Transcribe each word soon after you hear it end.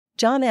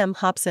John M.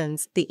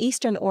 Hobson's The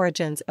Eastern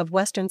Origins of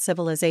Western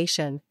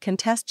Civilization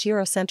contests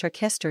Eurocentric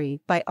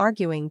history by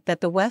arguing that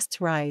the West's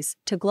rise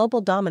to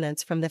global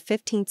dominance from the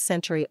 15th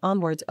century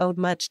onwards owed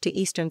much to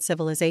Eastern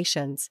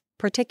civilizations,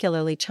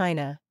 particularly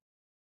China.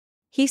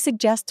 He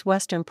suggests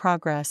Western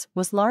progress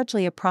was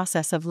largely a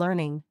process of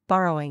learning,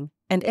 borrowing,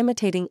 and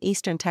imitating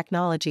Eastern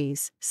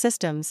technologies,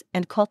 systems,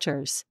 and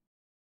cultures.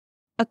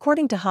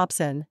 According to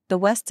Hobson, the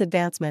West's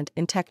advancement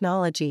in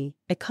technology,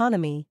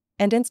 economy,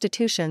 and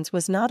institutions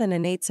was not an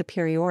innate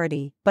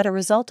superiority but a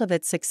result of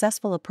its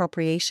successful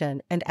appropriation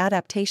and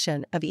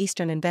adaptation of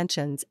Eastern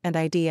inventions and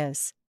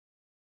ideas.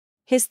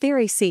 His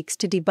theory seeks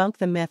to debunk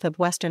the myth of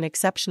Western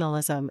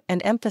exceptionalism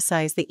and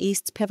emphasize the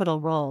East's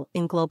pivotal role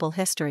in global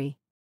history.